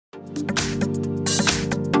Welcome,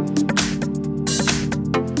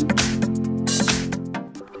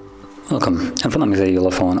 and my name is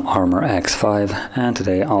ULEFONE Armor X5, and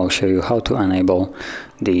today I'll show you how to enable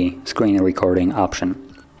the screen recording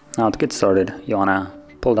option. Now to get started, you wanna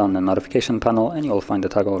pull down the notification panel and you'll find the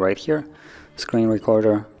toggle right here, screen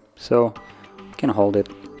recorder. So you can hold it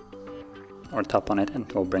or tap on it and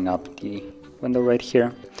it will bring up the window right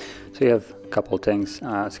here. So you have a couple things,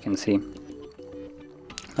 as you can see.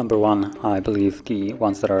 Number one, I believe the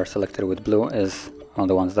ones that are selected with blue is one of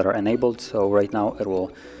the ones that are enabled. So right now it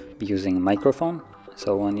will be using microphone.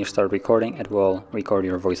 So when you start recording, it will record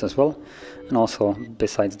your voice as well. And also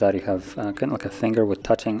besides that, you have kind of like a finger with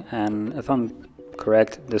touching. And if I'm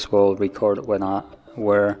correct, this will record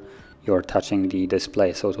where you're touching the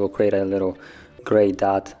display. So it will create a little gray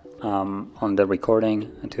dot on the recording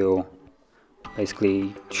to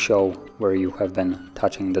basically show where you have been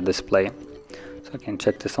touching the display. So I can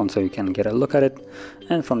check this on so you can get a look at it,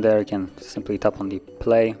 and from there you can simply tap on the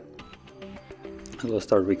play. It will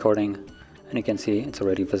start recording, and you can see it's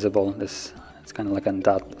already visible. It's kind of like a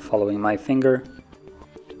dot following my finger.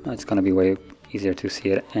 It's going to be way easier to see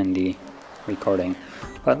it in the recording,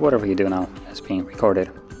 but whatever you do now is being recorded.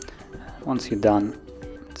 Once you're done,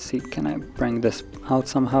 let's see, can I bring this out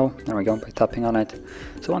somehow? There we go, by tapping on it.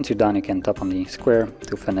 So once you're done, you can tap on the square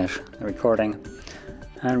to finish the recording.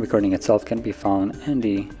 And recording itself can be found in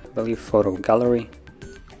the, I believe, photo gallery.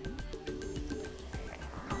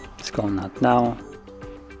 Let's go on that now.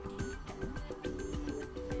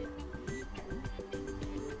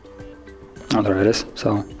 Oh, there it is.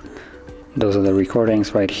 So those are the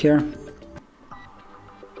recordings right here.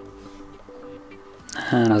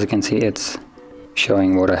 And as you can see, it's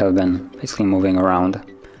showing what I have been basically moving around.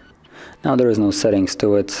 Now there is no settings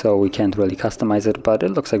to it, so we can't really customize it, but it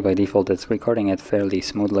looks like by default it's recording it fairly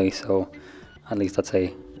smoothly, so at least that's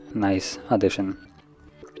a nice addition.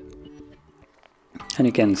 And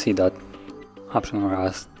you can see that option where I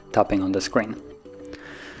was tapping on the screen.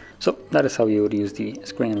 So that is how you would use the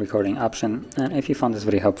screen recording option, and if you found this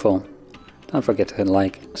video helpful, don't forget to hit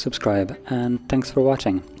like, subscribe, and thanks for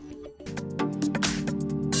watching.